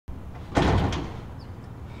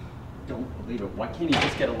don't believe it. Why can't he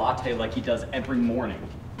just get a latte like he does every morning?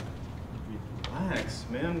 Relax,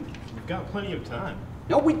 man. We've got plenty of time.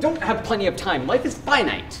 No, we don't have plenty of time. Life is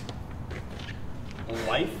finite.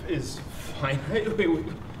 Life is finite? Wait,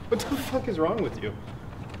 what the fuck is wrong with you?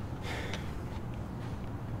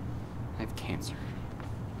 I have cancer.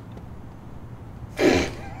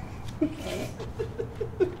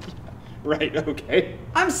 Right, okay.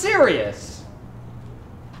 I'm serious.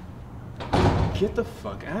 Get the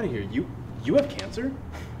fuck out of here. You have cancer?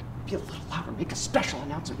 Be a little louder. Make a special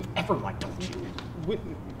announcement with everyone, don't you?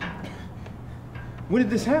 When did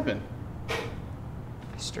this happen?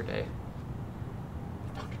 Yesterday.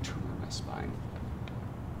 I found a tumor in my spine.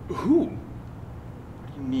 Who?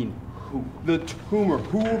 What do you mean, who? The tumor.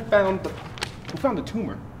 Who found the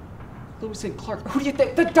tumor? Lewis and Clark. Who do you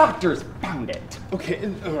think? The doctors found it.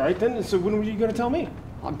 Okay, all right then. So when were you gonna tell me?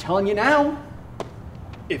 I'm telling you now.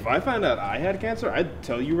 If I found out I had cancer, I'd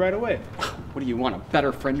tell you right away. What do you want, a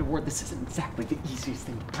better friend award? This isn't exactly the easiest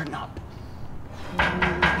thing to bring up.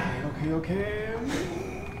 Okay.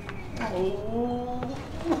 Oh,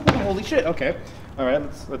 holy shit. Okay. All right.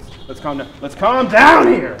 Let's calm down. Let's calm down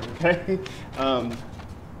here. Okay.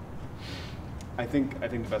 I think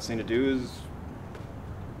the best thing to do is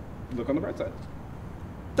look on the bright side.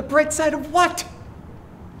 The bright side of what?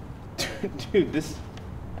 Dude,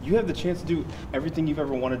 you have the chance to do everything you've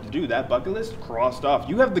ever wanted to do. That bucket list crossed off.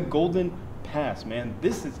 You have the golden pass, man.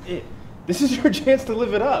 This is it. This is your chance to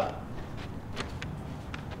live it up.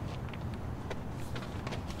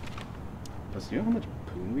 Plus, you know how much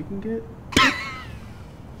poon we can get?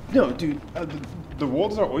 No, dude. The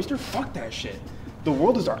world is our oyster? Fuck that shit. The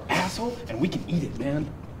world is our asshole, and we can eat it, man.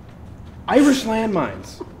 Irish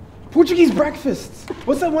landmines. Portuguese breakfasts.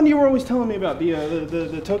 What's that one you were always telling me about?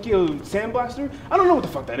 The Tokyo Sandblaster? I don't know what the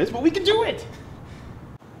fuck that is, but we can do it.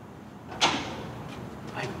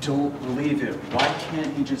 I don't believe it. Why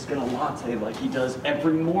can't he just get a latte like he does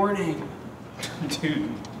every morning? Dude,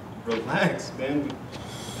 relax, man.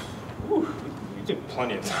 We did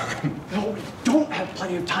plenty of time. No, we don't have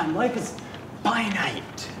plenty of time. Life is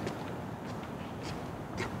finite.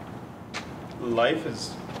 Life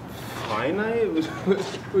is finite?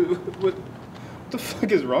 What the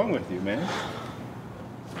fuck is wrong with you, man?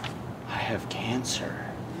 I have cancer.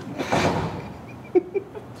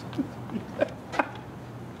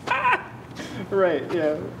 Right,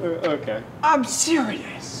 yeah, okay. I'm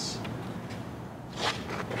serious.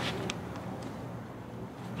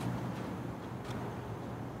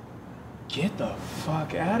 Get the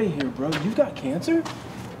fuck out of here, bro. You've got cancer?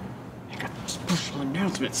 I got a special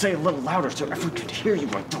announcement. Say a little louder so everyone can hear you,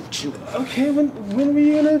 why don't you? Okay, when were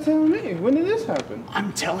you gonna tell me? When did this happen?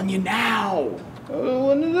 I'm telling you now.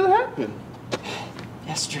 When did it happen?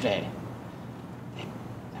 Yesterday. They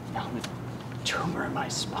found a tumor in my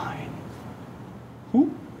spine. Who?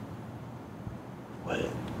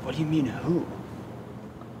 What do you mean, who?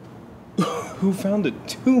 Who found a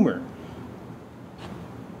tumor?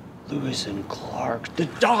 Lewis and Clark. The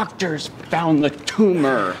doctors found the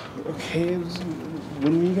tumor. Okay,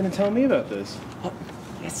 when were you gonna tell me about this? Well,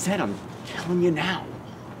 I said I'm telling you now.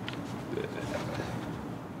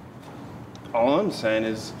 All I'm saying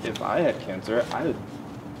is, if I had cancer, I'd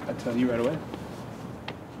tell you right away.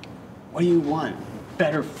 What do you want?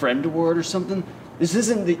 Better friend award or something? This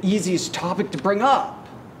isn't the easiest topic to bring up.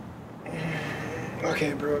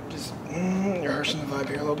 Okay, bro, just you're harshing the vibe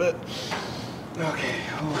here a little bit. Okay,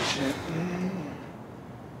 holy shit.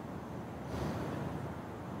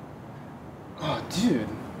 Oh,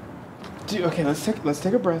 dude, okay, let's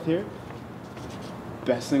take a breath here.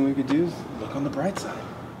 Best thing we could do is look on the bright side.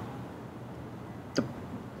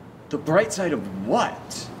 The bright side of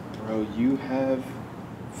what? Bro, you have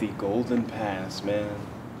the golden pass, man.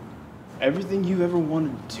 Everything you ever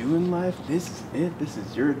wanted to do in life, this is it. This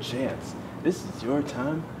is your chance. This is your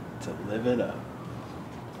time to live it up.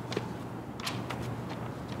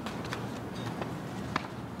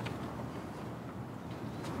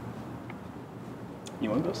 You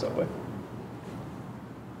want to go Subway?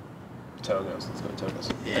 Togo's. Let's go Togo's.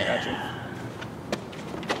 Yeah. I got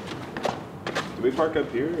you. Do we park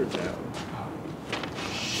up here or down?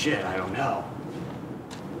 Shit, I don't know.